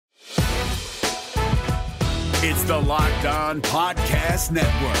It's the Locked On Podcast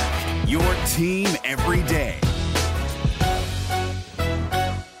Network, your team every day.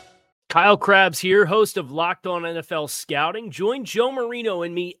 Kyle Krabs here, host of Locked On NFL Scouting. Join Joe Marino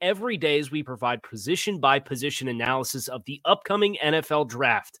and me every day as we provide position-by-position analysis of the upcoming NFL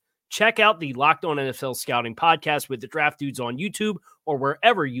Draft. Check out the Locked On NFL Scouting podcast with the Draft Dudes on YouTube or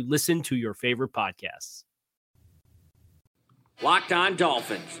wherever you listen to your favorite podcasts. Locked On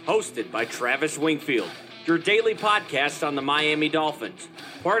Dolphins, hosted by Travis Wingfield, your daily podcast on the Miami Dolphins,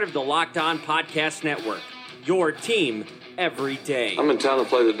 part of the Locked On Podcast Network, your team every day. I'm in town to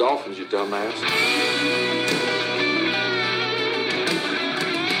play the Dolphins, you dumbass.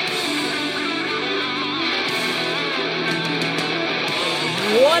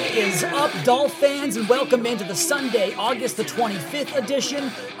 What is up, Dolph fans, and welcome into the Sunday, August the 25th edition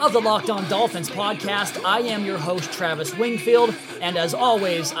of the Locked On Dolphins podcast. I am your host, Travis Wingfield, and as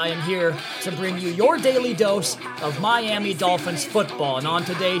always, I am here to bring you your daily dose of Miami Dolphins football. And on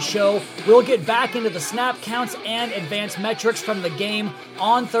today's show, we'll get back into the snap counts and advanced metrics from the game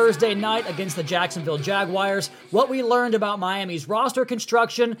on Thursday night against the Jacksonville Jaguars, what we learned about Miami's roster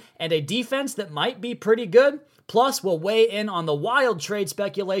construction, and a defense that might be pretty good. Plus, we'll weigh in on the wild trade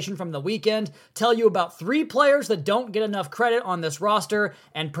speculation from the weekend, tell you about 3 players that don't get enough credit on this roster,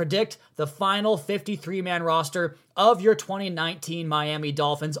 and predict the final 53-man roster of your 2019 Miami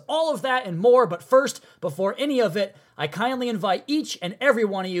Dolphins. All of that and more, but first, before any of it, I kindly invite each and every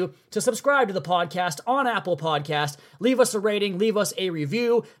one of you to subscribe to the podcast on Apple Podcast. Leave us a rating, leave us a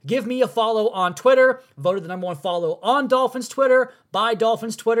review, give me a follow on Twitter, voted the #1 follow on Dolphins Twitter, by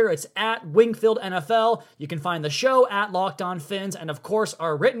Dolphins Twitter. It's at Wingfield NFL. You can find the show at Locked On Fins, and of course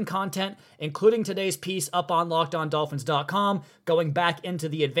our written content, including today's piece up on LockedOnDolphins.com, going back into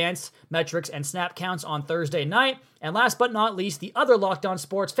the advanced metrics and snap counts on Thursday night. And last but not least, the other Locked On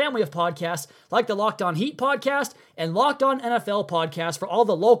Sports family of podcasts, like the Locked On Heat podcast and Locked On NFL podcast for all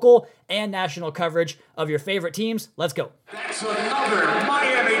the local and national coverage of your favorite teams. Let's go. That's another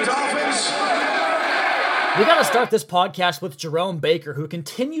Miami Dolphins. We got to start this podcast with Jerome Baker, who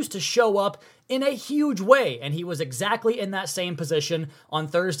continues to show up in a huge way, and he was exactly in that same position on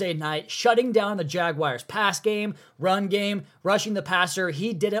Thursday night, shutting down the Jaguars' pass game, run game, rushing the passer.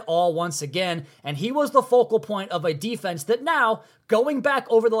 He did it all once again, and he was the focal point of a defense that now, going back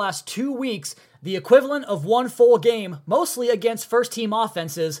over the last 2 weeks, the equivalent of one full game, mostly against first-team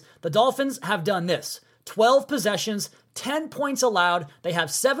offenses, the Dolphins have done this. 12 possessions, 10 points allowed. They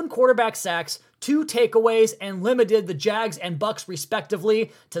have 7 quarterback sacks, 2 takeaways, and limited the Jags and Bucks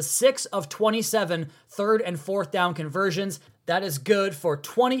respectively to 6 of 27 third and fourth down conversions. That is good for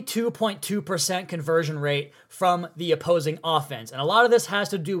 22.2% conversion rate from the opposing offense. And a lot of this has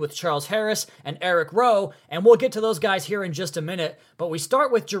to do with Charles Harris and Eric Rowe, and we'll get to those guys here in just a minute. But we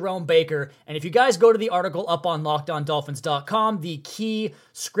start with Jerome Baker, and if you guys go to the article up on LockedOnDolphins.com, the key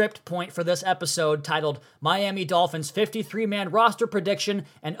script point for this episode titled Miami Dolphins 53-man roster prediction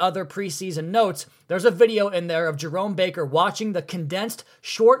and other preseason notes, there's a video in there of Jerome Baker watching the condensed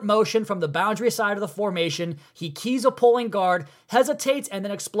short motion from the boundary side of the formation. He keys a pulling guard, hesitates, and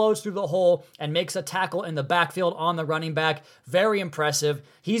then explodes through the hole and makes a tackle in the backfield on the running back. Very impressive.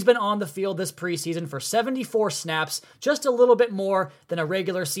 He's been on the field this preseason for 74 snaps, just a little bit more than a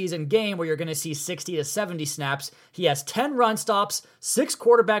regular season game where you're going to see 60 to 70 snaps. He has 10 run stops, 6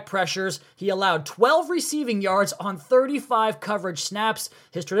 quarterback pressures. He allowed 12 receiving yards on 35 coverage snaps.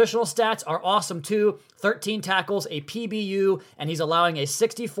 His traditional stats are awesome too. 13 tackles, a PBU, and he's allowing a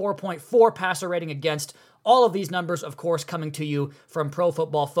 64.4 passer rating against. All of these numbers, of course, coming to you from Pro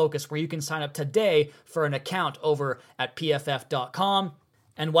Football Focus, where you can sign up today for an account over at pff.com.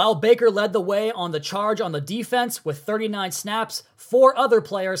 And while Baker led the way on the charge on the defense with 39 snaps, 4 other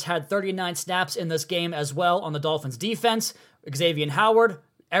players had 39 snaps in this game as well on the Dolphins defense. Xavier Howard,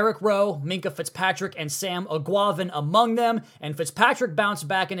 Eric Rowe, Minkah Fitzpatrick, and Sam Aguavin among them. And Fitzpatrick bounced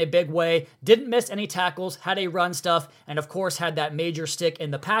back in a big way, didn't miss any tackles, had a run stuff, and of course had that major stick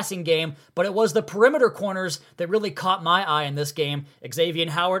in the passing game. But it was the perimeter corners that really caught my eye in this game. Xavier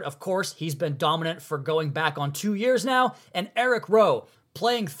Howard, of course, he's been dominant for going back on 2 years now. And Eric Rowe,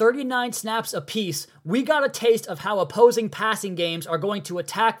 playing 39 snaps apiece, we got a taste of how opposing passing games are going to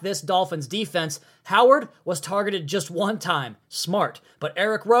attack this Dolphins defense. Howard was targeted just 1 time. Smart. But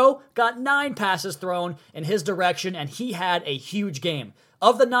Eric Rowe got 9 passes thrown in his direction, and he had a huge game.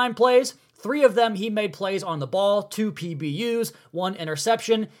 Of the 9 plays, 3 of them he made plays on the ball, 2 PBUs, 1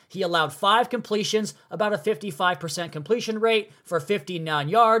 interception. He allowed 5 completions, about a 55% completion rate for 59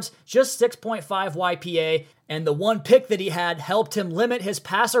 yards, just 6.5 YPA, And the one pick that he had helped him limit his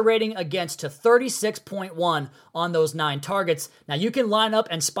passer rating against to 36.1 on those 9 targets. Now you can line up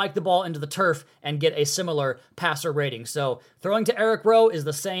and spike the ball into the turf and get a similar passer rating. So throwing to Eric Rowe is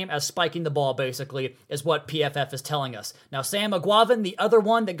the same as spiking the ball, basically, is what PFF is telling us. Now Sam Eguavoen, the other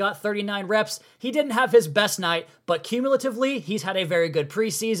one that got 39 reps, he didn't have his best night, but cumulatively, he's had a very good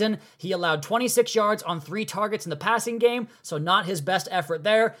preseason. He allowed 26 yards on 3 targets in the passing game, so not his best effort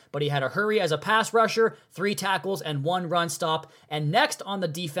there, but he had a hurry as a pass rusher, 3 tackles, and 1 run stop. And next on the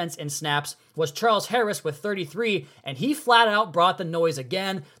defense in snaps was Charles Harris with 33, and he flat out brought the noise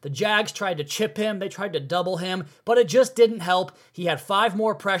again. The Jags tried to chip him, they tried to double him, but it just didn't help. He had 5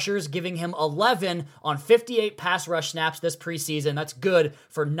 more pressures, giving him 11 on 58 pass rush snaps this preseason. That's good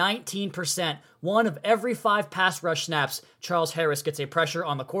for 19%. 1 of every 5 pass rush snaps, Charles Harris gets a pressure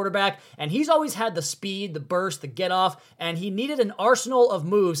on the quarterback, and he's always had the speed, the burst, the get off, and he needed an arsenal of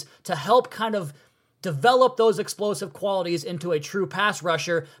moves to help kind of develop those explosive qualities into a true pass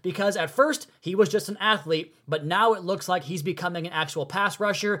rusher, because at first he was just an athlete, but now it looks like he's becoming an actual pass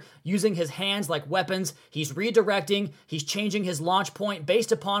rusher, using his hands like weapons. He's redirecting, he's changing his launch point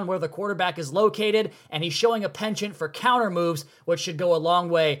based upon where the quarterback is located, and he's showing a penchant for counter moves, which should go a long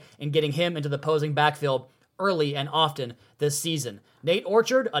way in getting him into the opposing backfield early and often this season. Nate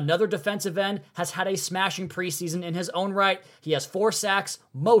Orchard, another defensive end, has had a smashing preseason in his own right. He has 4 sacks,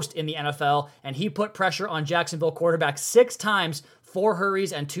 most in the NFL, and he put pressure on Jacksonville quarterback 6 times, 4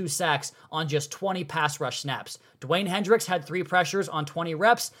 hurries and 2 sacks on just 20 pass rush snaps. Dwayne Hendricks had 3 pressures on 20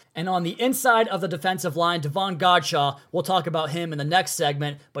 reps, and on the inside of the defensive line, Davon Godchaux, we'll talk about him in the next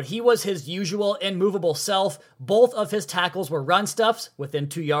segment, but he was his usual immovable self. Both of his tackles were run stuffs within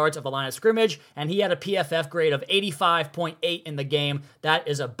 2 yards of the line of scrimmage, and he had a PFF grade of 85.8 in the game. That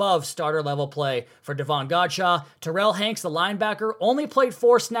is above starter level play for Davon Godchaux. Terrell Hanks, the linebacker, only played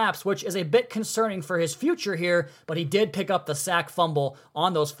 4 snaps, which is a bit concerning for his future here, but he did pick up the sack fumble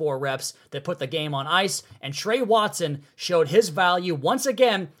on those 4 reps that put the game on ice, and Trey Watson showed his value once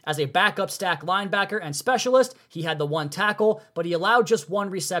again as a backup stack linebacker and specialist. He had the 1 tackle, but he allowed just 1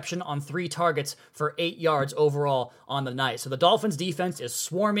 reception on 3 targets for 8 yards overall on the night. So the Dolphins defense is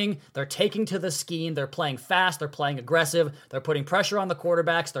swarming. They're taking to the scheme. They're playing fast. They're playing aggressive. They're putting pressure on the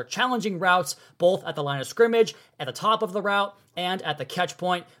quarterbacks. They're challenging routes both at the line of scrimmage, at the top of the route, and at the catch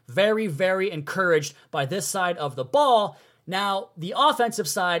point. Very, very encouraged by this side of the ball. Now, the offensive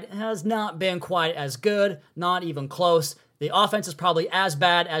side has not been quite as good, not even close. The offense is probably as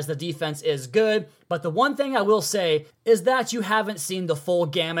bad as the defense is good, but the one thing I will say is that you haven't seen the full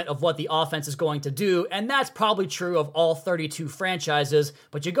gamut of what the offense is going to do, and that's probably true of all 32 franchises,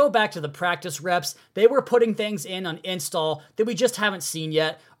 but you go back to the practice reps, they were putting things in on install that we just haven't seen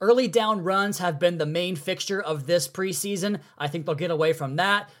yet. Early down runs have been the main fixture of this preseason. I think they'll get away from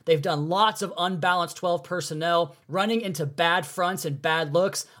that. They've done lots of unbalanced 12 personnel, running into bad fronts and bad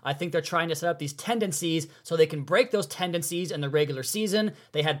looks. I think they're trying to set up these tendencies so they can break those tendencies in the regular season.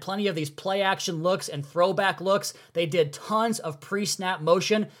 They had plenty of these play action looks and throwback looks. They did tons of pre-snap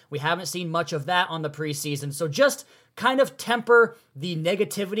motion. We haven't seen much of that on the preseason. So just kind of temper the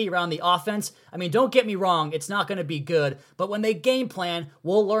negativity around the offense. I mean, don't get me wrong, it's not going to be good, but when they game plan,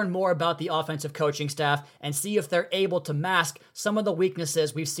 we'll learn more about the offensive coaching staff and see if they're able to mask some of the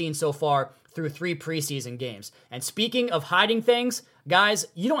weaknesses we've seen so far through 3 preseason games. And speaking of hiding things, guys,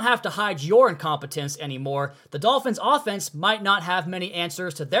 you don't have to hide your incompetence anymore. The Dolphins offense might not have many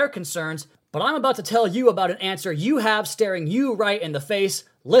answers to their concerns, but I'm about to tell you about an answer you have staring you right in the face.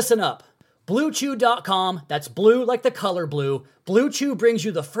 Listen up. BlueChew.com, that's blue like the color blue. Blue Chew brings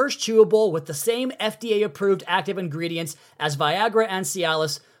you the first chewable with the same FDA-approved active ingredients as Viagra and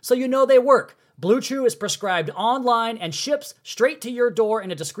Cialis, so you know they work. Blue Chew is prescribed online and ships straight to your door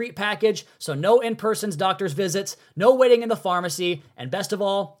in a discreet package, so no in-person doctor's visits, no waiting in the pharmacy, and best of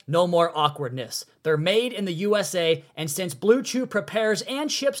all, no more awkwardness. They're made in the USA, and since Blue Chew prepares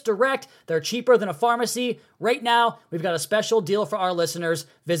and ships direct, they're cheaper than a pharmacy. Right now, we've got a special deal for our listeners.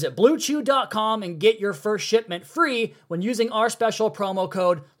 Visit BlueChew.com and get your first shipment free when using our special promo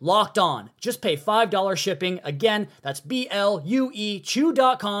code LOCKEDON. Just pay $5 shipping. Again, that's BLUE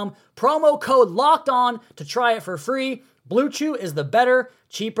Chew.com. Promo code LOCKEDON to try it for free. Blue Chew is the better,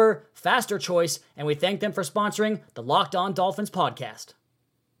 cheaper, faster choice, and we thank them for sponsoring the Locked On Dolphins podcast.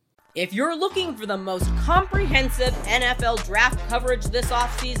 If you're looking for the most comprehensive NFL draft coverage this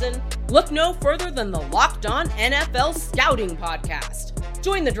offseason, look no further than the Locked On NFL Scouting Podcast.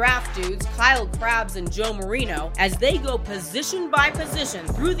 Join the draft dudes, Kyle Krabs and Joe Marino, as they go position by position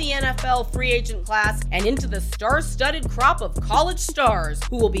through the NFL free agent class and into the star-studded crop of college stars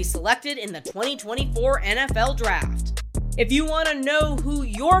who will be selected in the 2024 NFL Draft. If you want to know who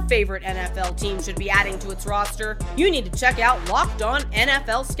your favorite NFL team should be adding to its roster, you need to check out Locked On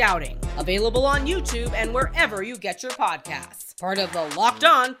NFL Scouting, available on YouTube and wherever you get your podcasts. Part of the Locked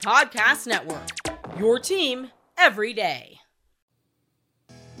On Podcast Network, your team every day.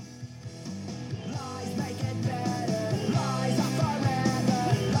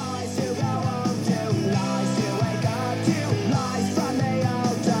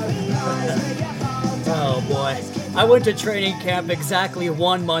 Oh boy. I went to training camp exactly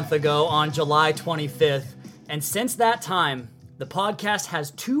 1 month ago on July 25th, and since that time, the podcast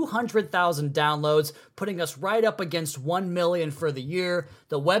has 200,000 downloads, putting us right up against 1 million for the year.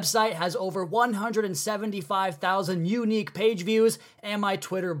 The website has over 175,000 unique page views, and my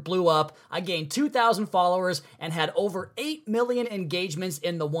Twitter blew up. I gained 2,000 followers and had over 8 million engagements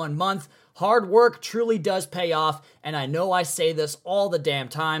in the 1 month. Hard work truly does pay off, and I know I say this all the damn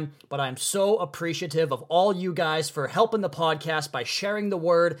time, but I'm so appreciative of all you guys for helping the podcast by sharing the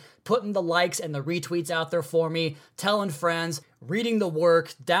word, putting the likes and the retweets out there for me, telling friends, reading the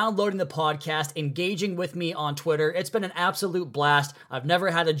work, downloading the podcast, engaging with me on Twitter. It's been an absolute blast. I've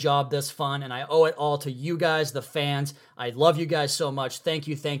never had a job this fun, and I owe it all to you guys, the fans. I love you guys so much. Thank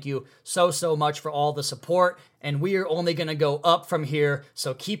you so much for all the support. And we are only going to go up from here,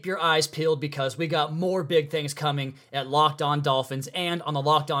 so keep your eyes peeled because we got more big things coming at Locked On Dolphins and on the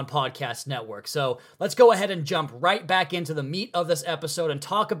Locked On Podcast Network. So let's go ahead and jump right back into the meat of this episode and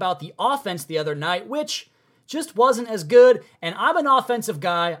talk about the offense the other night, which just wasn't as good. And I'm an offensive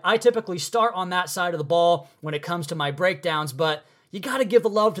guy. I typically start on that side of the ball when it comes to my breakdowns, but you got to give the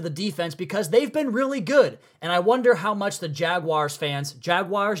love to the defense because they've been really good. And I wonder how much the Jaguars fans,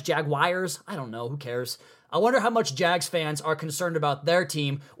 Jaguars, I don't know, who cares? I wonder how much Jags fans are concerned about their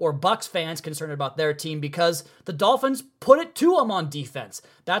team or Bucs fans concerned about their team because the Dolphins put it to them on defense.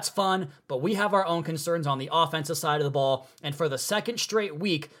 That's fun, but we have our own concerns on the offensive side of the ball. And for the second straight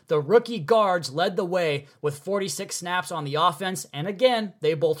week, the rookie guards led the way with 46 snaps on the offense. And again,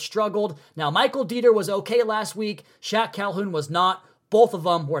 they both struggled. Now, Michael Dieter was okay last week. Shaq Calhoun was not. Both of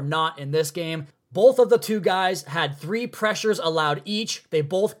them were not in this game. Both of the two guys had 3 pressures allowed each. They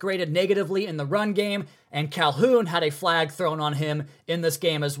both graded negatively in the run game, and Calhoun had a flag thrown on him in this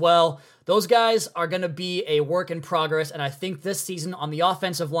game as well. Those guys are going to be a work in progress, and I think this season on the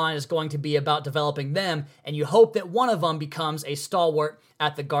offensive line is going to be about developing them, and you hope that one of them becomes a stalwart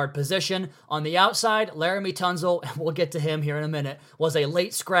at the guard position. On the outside, Laramie Tunsil, and we'll get to him here in a minute, was a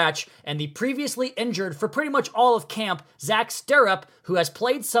late scratch, and the previously injured for pretty much all of camp, Zach Stirrup, who has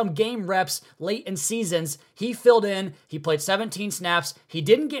played some game reps late in seasons, he filled in. He played 17 snaps. He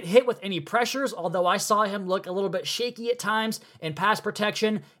didn't get hit with any pressures, although I saw him look a little bit shaky at times in pass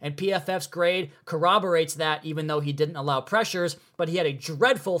protection, and PFF's grade corroborates that even though he didn't allow pressures, but he had a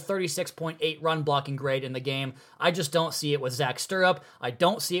dreadful 36.8 run blocking grade in the game. I just don't see it with Zach Stirrup. I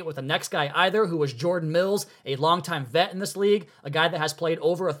don't see it with the next guy either, who was Jordan Mills, a longtime vet in this league, a guy that has played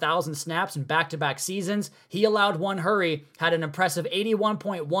over 1,000 snaps in back-to-back seasons. He allowed one hurry, had an impressive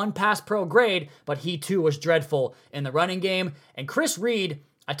 81.1 pass pro grade, but he too was dreadful in the running game. And Chris Reed,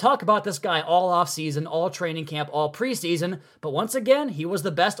 I talk about this guy all offseason, all training camp, all preseason, but once again, he was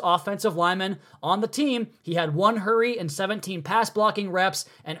the best offensive lineman on the team. He had 1 hurry and 17 pass blocking reps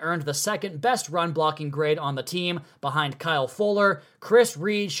and earned the second best run blocking grade on the team behind Kyle Fuller. Chris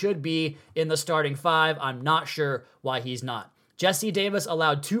Reed should be in the starting 5. I'm not sure why he's not. Jesse Davis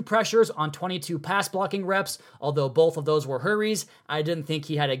allowed 2 pressures on 22 pass blocking reps, although both of those were hurries. I didn't think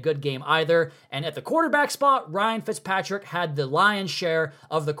he had a good game either. And at the quarterback spot, Ryan Fitzpatrick had the lion's share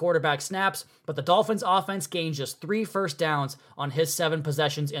of the quarterback snaps, but the Dolphins offense gained just 3 first downs on his 7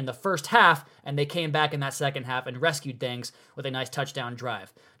 possessions in the first half, and they came back in that second half and rescued things with a nice touchdown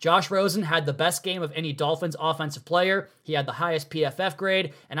drive. Josh Rosen had the best game of any Dolphins offensive player. He had the highest PFF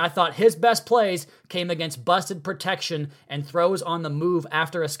grade, and I thought his best plays came against busted protection and throws on the move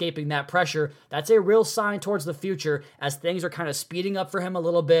after escaping that pressure. That's a real sign towards the future as things are kind of speeding up for him a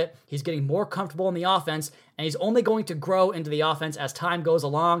little bit. He's getting more comfortable in the offense, and he's only going to grow into the offense as time goes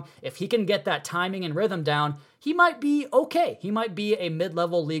along. If he can get that timing and rhythm down, he might be okay. He might be a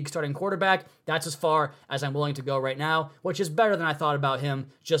mid-level league starting quarterback. That's as far as I'm willing to go right now, which is better than I thought about him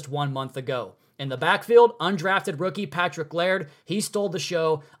just 1 month ago. In the backfield, undrafted rookie Patrick Laird, he stole the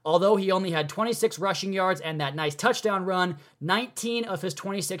show. Although he only had 26 rushing yards and that nice touchdown run, 19 of his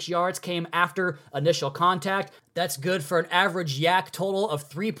 26 yards came after initial contact. That's good for an average yak total of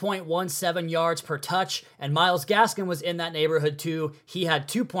 3.17 yards per touch, and Myles Gaskin was in that neighborhood too. He had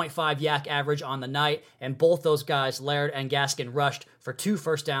 2.5 yak average on the night, and both those guys, Laird and Gaskin, rushed for 2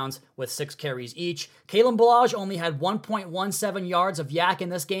 first downs with 6 carries each. Kalen Ballage only had 1.17 yards of yak in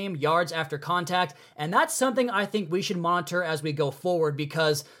this game, yards after contact, and that's something I think we should monitor as we go forward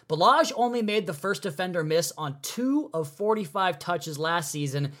because Ballage only made the first defender miss on 2 of 45 touches last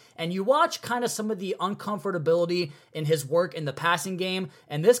season, and you watch kind of some of the uncomfortability in his work in the passing game,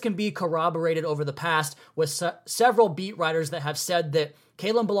 and this can be corroborated over the past with several beat writers that have said that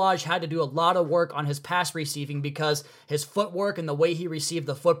Kalen Ballage had to do a lot of work on his pass receiving because his footwork and the way he received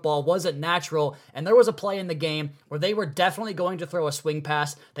the football wasn't natural, and there was a play in the game where they were definitely going to throw a swing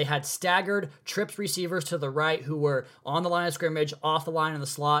pass. They had staggered, tripped receivers to the right who were on the line of scrimmage, off the line in the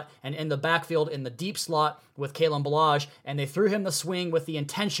slot, and in the backfield in the deep slot with Kalen Ballage, and they threw him the swing with the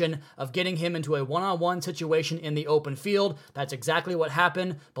intention of getting him into a one-on-one situation in the open field. That's exactly what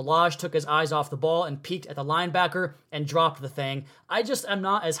happened. Ballage took his eyes off the ball and peeked at the linebacker and dropped the thing. I just am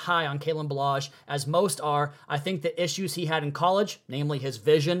not as high on Kalen Ballage as most are. I think the issues he had in college, namely his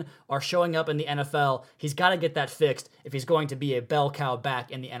vision, are showing up in the NFL. He's got to get that fixed if he's going to be a bell cow back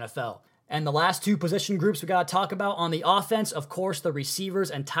in the NFL. And the last 2 position groups we got to talk about on the offense, of course, the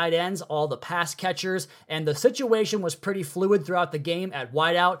receivers and tight ends, all the pass catchers. And the situation was pretty fluid throughout the game at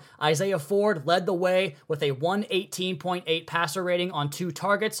wideout. Isaiah Ford led the way with a 118.8 passer rating on 2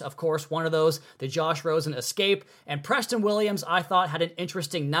 targets. Of course, one of those, the Josh Rosen escape. And Preston Williams, I thought, had an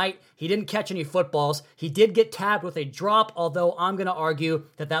interesting night. He didn't catch any footballs. He did get tabbed with a drop, although I'm going to argue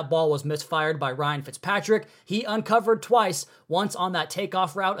that that ball was misfired by Ryan Fitzpatrick. He uncovered twice, once on that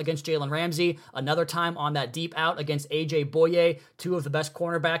takeoff route against Jalen Ramsey, another time on that deep out against AJ Bouye, 2 of the best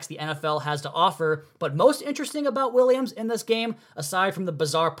cornerbacks the NFL has to offer. But most interesting about Williams in this game, aside from the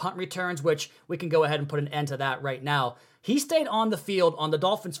bizarre punt returns, which we can go ahead and put an end to that right now, he stayed on the field on the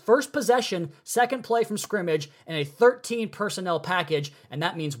Dolphins' first possession, second play from scrimmage, in a 13 personnel package, and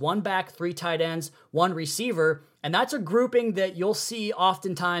that means 1 back, 3 tight ends, 1 receiver, and that's a grouping that you'll see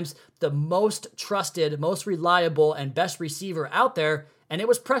oftentimes the most trusted, most reliable, and best receiver out there, and it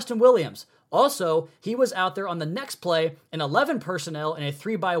was Preston Williams. Also, he was out there on the next play in 11 personnel in a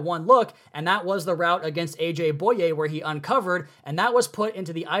 3-by-1 look, and that was the route against AJ Bouye where he uncovered, and that was put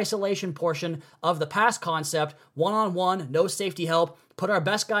into the isolation portion of the pass concept, one-on-one, no safety help, put our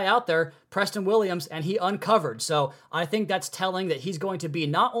best guy out there, Preston Williams, and he uncovered. So I think that's telling that he's going to be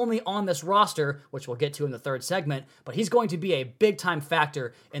not only on this roster, which we'll get to in the third segment, but he's going to be a big-time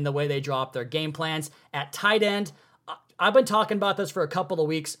factor in the way they draw up their game plans. At tight end, I've been talking about this for a couple of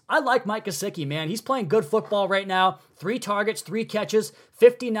weeks. I like Mike Gesicki, man. He's playing good football right now. 3 targets, 3 catches,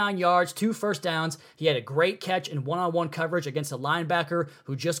 59 yards, 2 first downs. He had a great catch in one-on-one coverage against a linebacker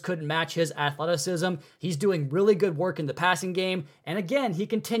who just couldn't match his athleticism. He's doing really good work in the passing game. And again, he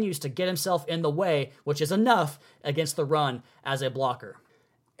continues to get himself in the way, which is enough against the run as a blocker.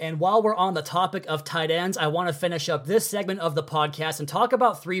 And while we're on the topic of tight ends, I want to finish up this segment of the podcast and talk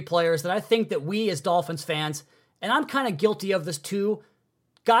about 3 players that I think that we as Dolphins fans, and I'm kind of guilty of this too,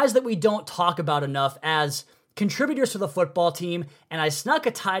 guys that we don't talk about enough as contributors to the football team, and I snuck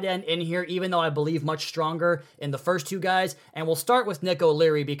a tight end in here even though I believe much stronger in the first 2 guys, and we'll start with Nick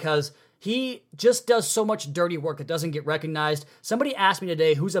O'Leary because he just does so much dirty work that doesn't get recognized. Somebody asked me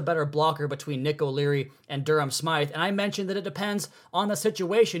today who's a better blocker between Nick O'Leary and Durham Smythe, and I mentioned that it depends on the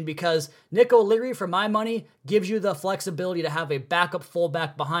situation because Nick O'Leary, for my money, gives you the flexibility to have a backup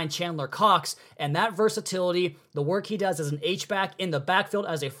fullback behind Chandler Cox, and that versatility, the work he does as an H-back in the backfield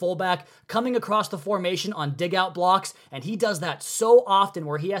as a fullback, coming across the formation on dig-out blocks, and he does that so often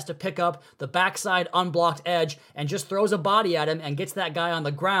where he has to pick up the backside unblocked edge and just throws a body at him and gets that guy on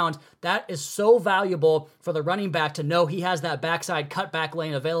the ground. That is so valuable for the running back to know he has that backside cutback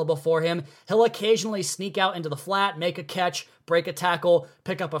lane available for him. He'll occasionally sneak out into the flat, make a catch, break a tackle,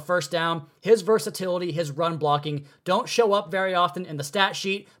 pick up a first down. His versatility, his run blocking don't show up very often in the stat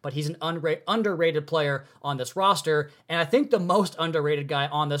sheet, but he's an underrated player on this roster. And I think the most underrated guy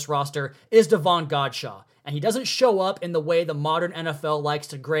on this roster is Davon Godchaux. And he doesn't show up in the way the modern NFL likes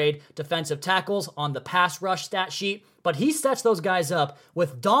to grade defensive tackles on the pass rush stat sheet, but he sets those guys up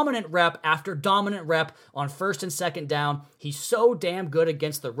with dominant rep after dominant rep on first and second down. He's so damn good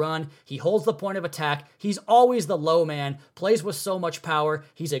against the run. He holds the point of attack. He's always the low man, plays with so much power.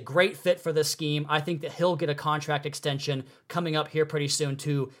 He's a great fit for this scheme. I think that he'll get a contract extension coming up here pretty soon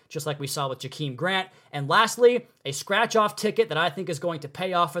too, just like we saw with Jakeem Grant. And lastly, a scratch-off ticket that I think is going to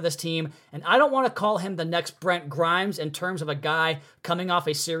pay off for this team. And I don't want to call him the next Brent Grimes in terms of a guy coming off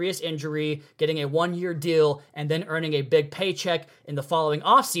a serious injury, getting a one-year deal, and then earning a big paycheck in the following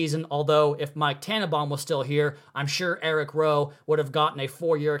offseason. Although if Mike Tannenbaum was still here, I'm sure Eric Rowe would have gotten a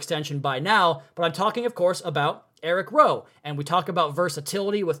 4-year extension by now. But I'm talking, of course, about Eric Rowe. And we talk about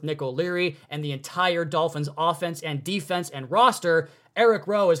versatility with Nick O'Leary and the entire Dolphins offense and defense and roster. Eric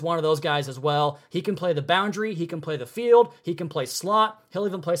Rowe is one of those guys as well. He can play the boundary, he can play the field, he can play slot, he'll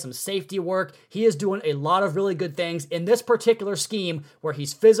even play some safety work. He is doing a lot of really good things in this particular scheme where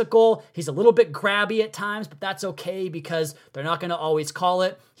he's physical, he's a little bit grabby at times, but that's okay because they're not going to always call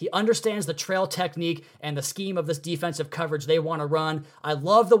it. He understands the trail technique and the scheme of this defensive coverage they want to run. I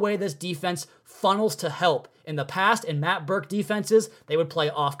love the way this defense funnels to help. In the past, in Matt Burke defenses, they would play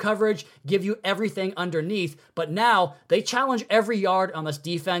off coverage, give you everything underneath, but now they challenge every yard on this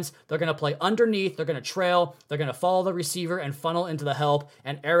defense. They're going to play underneath, they're going to trail, they're going to follow the receiver and funnel into the help,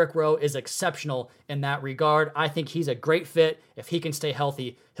 and Eric Rowe is exceptional in that regard. I think he's a great fit. If he can stay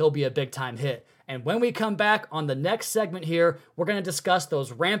healthy, he'll be a big-time hit. And when we come back on the next segment here, we're going to discuss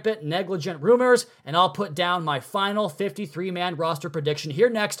those rampant, negligent rumors, and I'll put down my final 53-man roster prediction here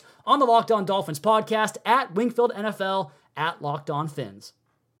next on the Locked On Dolphins podcast at Wingfield NFL at Locked On Fins.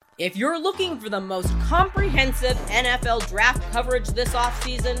 If you're looking for the most comprehensive NFL draft coverage this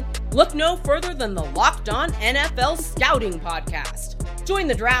offseason, look no further than the Locked On NFL Scouting Podcast. Join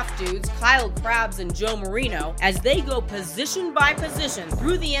the draft dudes, Kyle Krabs and Joe Marino, as they go position by position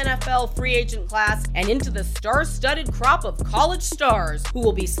through the NFL free agent class and into the star-studded crop of college stars who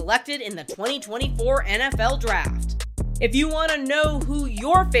will be selected in the 2024 NFL Draft. If you want to know who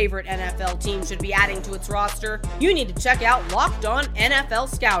your favorite NFL team should be adding to its roster, you need to check out Locked On NFL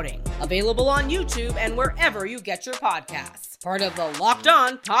Scouting, available on YouTube and wherever you get your podcasts. Part of the Locked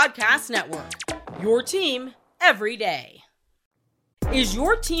On Podcast Network, your team every day. Is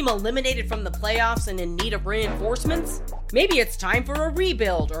your team eliminated from the playoffs and in need of reinforcements? Maybe it's time for a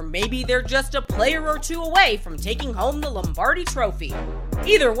rebuild, or maybe they're just a player or two away from taking home the Lombardi Trophy.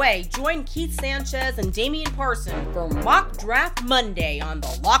 Either way, join Keith Sanchez and Damian Parson for Mock Draft Monday on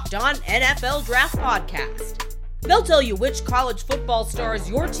the Locked On NFL Draft Podcast. They'll tell you which college football stars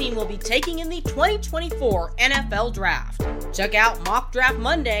your team will be taking in the 2024 NFL Draft. Check out Mock Draft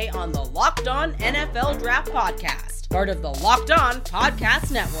Monday on the Locked On NFL Draft Podcast, part of the Locked On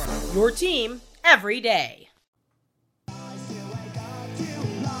Podcast Network, your team every day.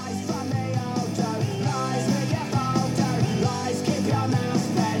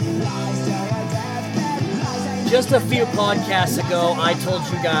 Just a few podcasts ago, I told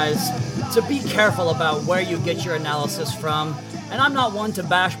you guys to be careful about where you get your analysis from. And I'm not one to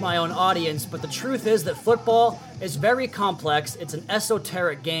bash my own audience, but the truth is that football is very complex. It's an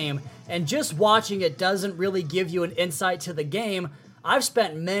esoteric game, and just watching it doesn't really give you an insight to the game. I've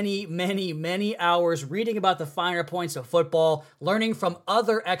spent many hours reading about the finer points of football, learning from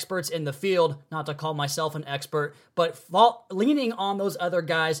other experts in the field, not to call myself an expert, but leaning on those other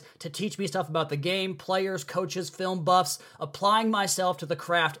guys to teach me stuff about the game, players, coaches, film buffs, applying myself to the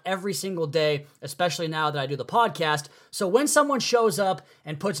craft every single day, especially now that I do the podcast. So when someone shows up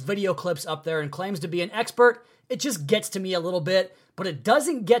and puts video clips up there and claims to be an expert, it just gets to me a little bit, but it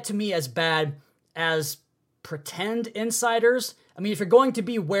doesn't get to me as bad as pretend insiders. I mean, if you're going to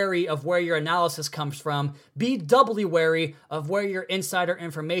be wary of where your analysis comes from, be doubly wary of where your insider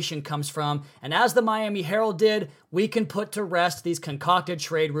information comes from. And as the Miami Herald did, we can put to rest these concocted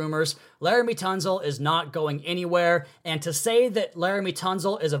trade rumors. Laremy Tunsil is not going anywhere. And to say that Laremy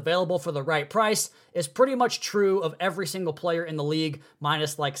Tunsil is available for the right price is pretty much true of every single player in the league,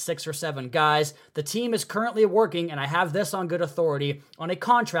 minus like 6 or 7 guys. The team is currently working, and I have this on good authority, on a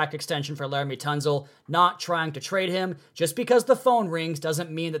contract extension for Laremy Tunsil, not trying to trade him. Just because the phone rings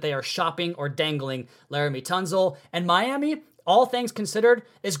doesn't mean that they are shopping or dangling Laremy Tunsil. And Miami, all things considered,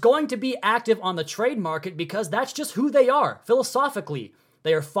 is going to be active on the trade market because that's just who they are, philosophically.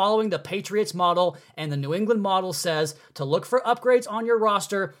 They are following the Patriots model, and the New England model says to look for upgrades on your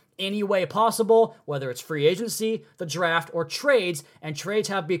roster any way possible, whether it's free agency, the draft, or trades, and trades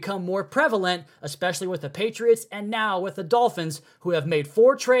have become more prevalent, especially with the Patriots and now with the Dolphins, who have made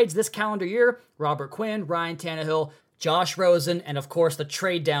 4 trades this calendar year: Robert Quinn, Ryan Tannehill, Josh Rosen, and of course the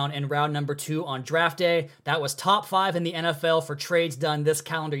trade down in round number 2 on draft day. That was top 5 in the NFL for trades done this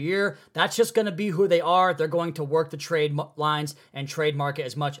calendar year. That's just going to be who they are. They're going to work the trade lines and trade market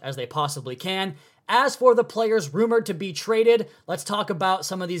as much as they possibly can. As for the players rumored to be traded, let's talk about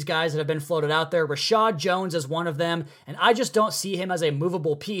some of these guys that have been floated out there. Rashad Jones is one of them, and I just don't see him as a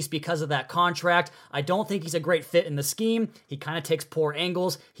movable piece because of that contract. I don't think he's a great fit in the scheme. He kind of takes poor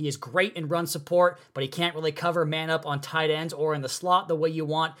angles. He is great in run support, but he can't really cover man up on tight ends or in the slot the way you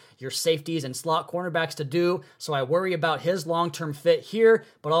want your safeties and slot cornerbacks to do. So I worry about his long-term fit here,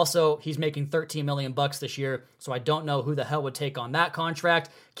 but also he's making $13 million this year, so I don't know who the hell would take on that contract.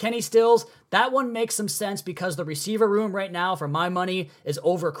 Kenny Stills, that one makes some sense because the receiver room right now, for my money, is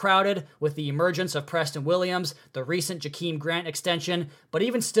overcrowded with the emergence of Preston Williams, the recent Jakeem Grant extension, but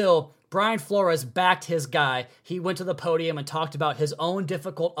even still, Brian Flores backed his guy. He went to the podium and talked about his own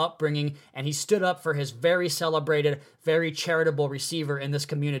difficult upbringing, and he stood up for his very celebrated, very charitable receiver in this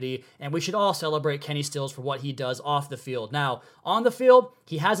community, and we should all celebrate Kenny Stills for what he does off the field. Now, on the field,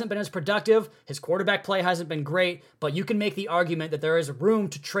 he hasn't been as productive, his quarterback play hasn't been great, but you can make the argument that there is room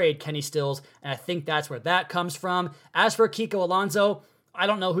to trade Kenny Stills, and I think that's where that comes from. As for Kiko Alonso, I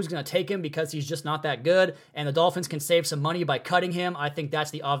don't know who's going to take him because he's just not that good, and the Dolphins can save some money by cutting him. I think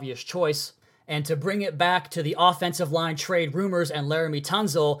that's the obvious choice. And to bring it back to the offensive line trade rumors and Laramie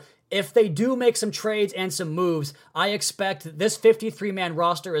Tunsil, if they do make some trades and some moves, I expect this 53-man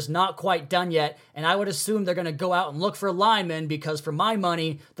roster is not quite done yet, and I would assume they're going to go out and look for linemen because for my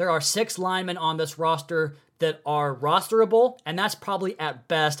money, there are 6 linemen on this roster that are rosterable, and that's probably at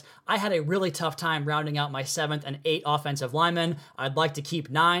best. I had a really tough time rounding out my 7th and 8th offensive linemen. I'd like to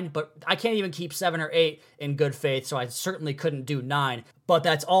keep 9, but I can't even keep 7 or 8 in good faith, so I certainly couldn't do 9. But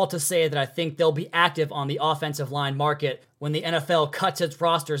that's all to say that I think they'll be active on the offensive line market when the NFL cuts its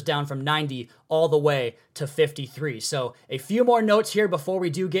rosters down from 90 all the way to 53. So a few more notes here before we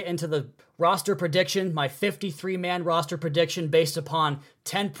do get into the roster prediction, my 53-man roster prediction based upon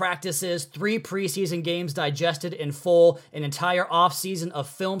 10 practices, 3 preseason games digested in full, an entire offseason of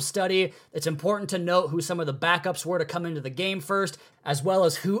film study. It's important to note who some of the backups were to come into the game first, as well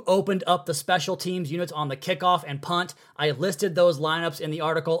as who opened up the special teams units on the kickoff and punt. I listed those lineups in the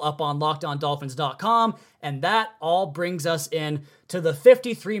article up on LockedOnDolphins.com, and that all brings us in to the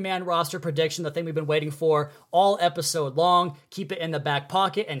 53-man roster prediction, the thing we've been waiting for all episode long. Keep it in the back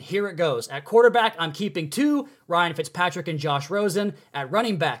pocket, and here it goes. At quarterback, I'm keeping 2, Ryan Fitzpatrick and Josh Rosen. At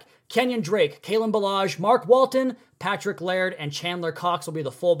running back, Kenyon Drake, Kalen Ballage, Mark Walton, Patrick Laird, and Chandler Cox will be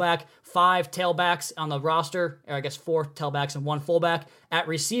the fullback. 5 tailbacks on the roster, or I guess 4 tailbacks and 1 fullback. At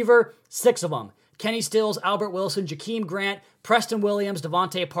receiver, 6 of them. Kenny Stills, Albert Wilson, Jakeem Grant, Preston Williams,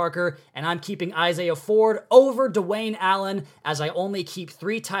 Devontae Parker, and I'm keeping Isaiah Ford over Dwayne Allen as I only keep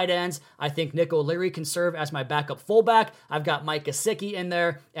 3 tight ends. I think Nick O'Leary can serve as my backup fullback. I've got Mike Gesicki in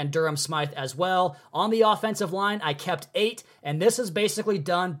there and Durham Smythe as well. On the offensive line, I kept 8, and this is basically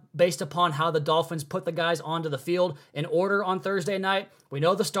done based upon how the Dolphins put the guys onto the field in order on Thursday night. We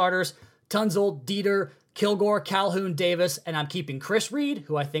know the starters: Tunsil, Dieter, Kilgore, Calhoun, Davis, and I'm keeping Chris Reed,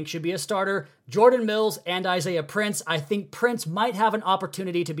 who I think should be a starter, Jordan Mills, and Isaiah Prince. I think Prince might have an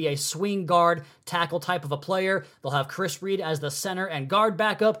opportunity to be a swing guard tackle type of a player. They'll have Chris Reed as the center and guard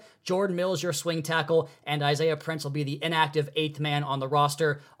backup, Jordan Mills your swing tackle, and Isaiah Prince will be the inactive 8th man on the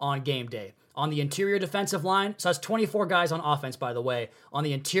roster on game day. On the interior defensive line, so that's 24 guys on offense, by the way. On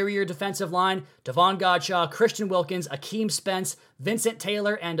the interior defensive line, Devon Godshaw, Christian Wilkins, Akeem Spence, Vincent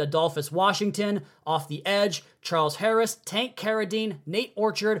Taylor, and Adolphus Washington. Off the edge, Charles Harris, Tank Carradine, Nate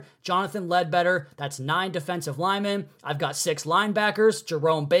Orchard, Jonathan Ledbetter. That's 9 defensive linemen. I've got 6 linebackers: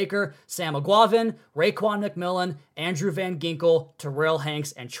 Jerome Baker, Sam Aguavin, Raekwon McMillan, Andrew Van Ginkel, Terrell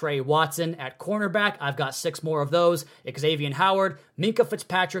Hanks, and Trey Watson. At cornerback, I've got 6 more of those: Xavier Howard, Minka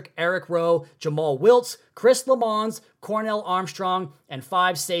Fitzpatrick, Eric Rowe, Jamal Wiltz, Chris Lamons, Cornell Armstrong, and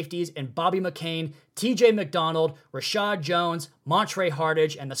 5 safeties in Bobby McCain, TJ McDonald, Rashad Jones, Montre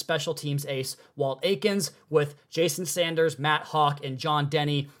Hardage, and the special teams ace Walt Aikens, with Jason Sanders, Matt Hawk, and John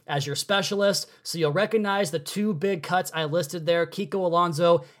Denny as your specialists. So you'll recognize the 2 big cuts I listed there: Kiko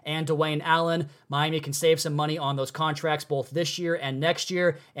Alonso and Dwayne Allen. Miami can save some money on those contracts both this year and next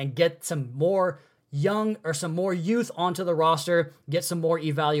year and get some more young or some more youth onto the roster, get some more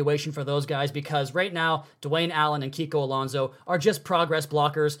evaluation for those guys, because right now Dwayne Allen and Kiko Alonso are just progress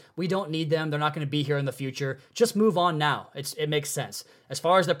blockers. We don't need them. They're not going to be here in the future. Just move on now. It makes sense. As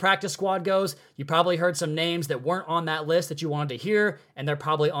far as the practice squad goes, you probably heard some names that weren't on that list that you wanted to hear, and they're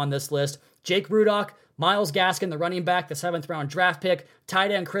probably on this list. Jake Rudock, Myles Gaskin, the running back, the 7th round draft pick, tight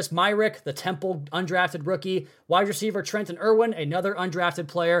end Chris Myrick, the Temple undrafted rookie, wide receiver Trenton Irwin, another undrafted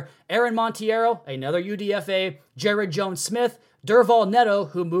player, Aaron Monteiro, another UDFA, Jared Jones-Smith, Durval Neto,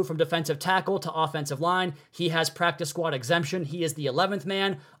 who moved from defensive tackle to offensive line, he has practice squad exemption. He is the 11th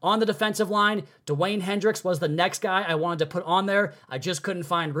man on the defensive line. Dwayne Hendricks was the next guy I wanted to put on there. I just couldn't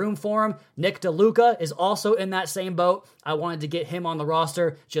find room for him. Nick DeLuca is also in that same boat. I wanted to get him on the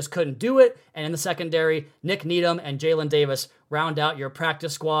roster, just couldn't do it. And in the secondary, Nick Needham and Jalen Davis round out your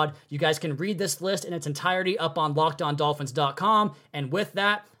practice squad. You guys can read this list in its entirety up on LockedOnDolphins.com. And with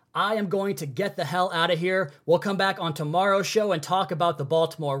that, I am going to get the hell out of here. We'll come back on tomorrow's show and talk about the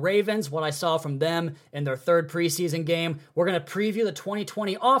Baltimore Ravens, what I saw from them in their third preseason game. We're going to preview the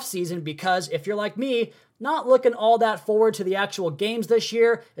 2020 offseason because if you're like me, not looking all that forward to the actual games this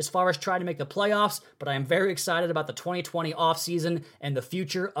year as far as trying to make the playoffs, but I am very excited about the 2020 offseason and the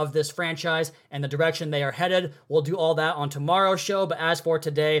future of this franchise and the direction they are headed. We'll do all that on tomorrow's show, but as for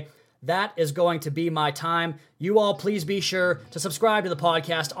today, that is going to be my time. You all please be sure to subscribe to the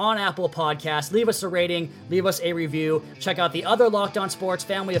podcast on Apple Podcasts. Leave us a rating, leave us a review. Check out the other Locked On Sports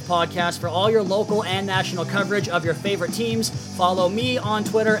family of podcasts for all your local and national coverage of your favorite teams. Follow me on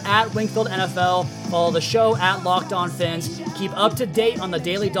Twitter at Wingfield NFL. Follow the show at Locked On Fins. Keep up to date on the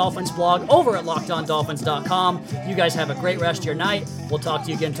Daily Dolphins blog over at LockedOnDolphins.com. You guys have a great rest of your night. We'll talk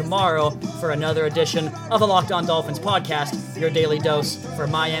to you again tomorrow for another edition of the Locked On Dolphins podcast, your daily dose for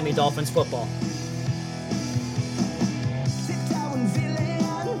Miami Dolphins football.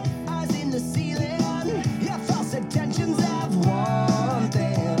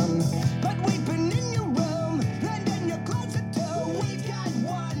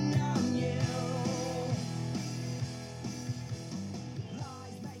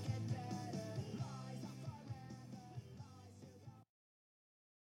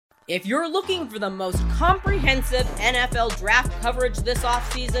 If you're looking for the most comprehensive NFL draft coverage this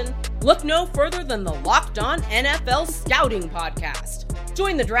offseason, look no further than the Locked On NFL Scouting Podcast.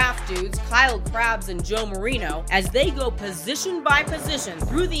 Join the draft dudes, Kyle Krabs and Joe Marino, as they go position by position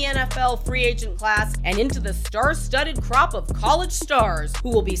through the NFL free agent class and into the star-studded crop of college stars who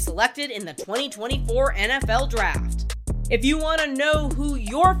will be selected in the 2024 NFL Draft. If you want to know who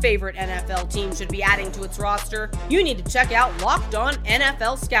your favorite NFL team should be adding to its roster, you need to check out Locked On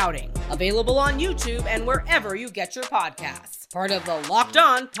NFL Scouting, available on YouTube and wherever you get your podcasts. Part of the Locked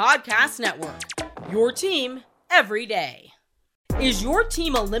On Podcast Network, your team every day. Is your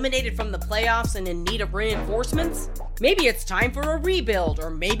team eliminated from the playoffs and in need of reinforcements? Maybe it's time for a rebuild, or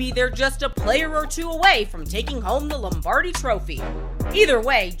maybe they're just a player or two away from taking home the Lombardi Trophy. Either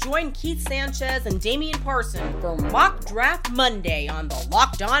way, join Keith Sanchez and Damian Parson for Mock Draft Monday on the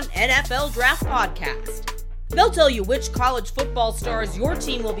Locked On NFL Draft Podcast. They'll tell you which college football stars your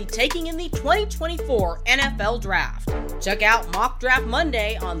team will be taking in the 2024 NFL Draft. Check out Mock Draft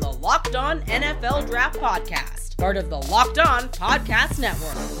Monday on the Locked On NFL Draft Podcast, part of the Locked On Podcast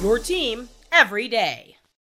Network, your team every day.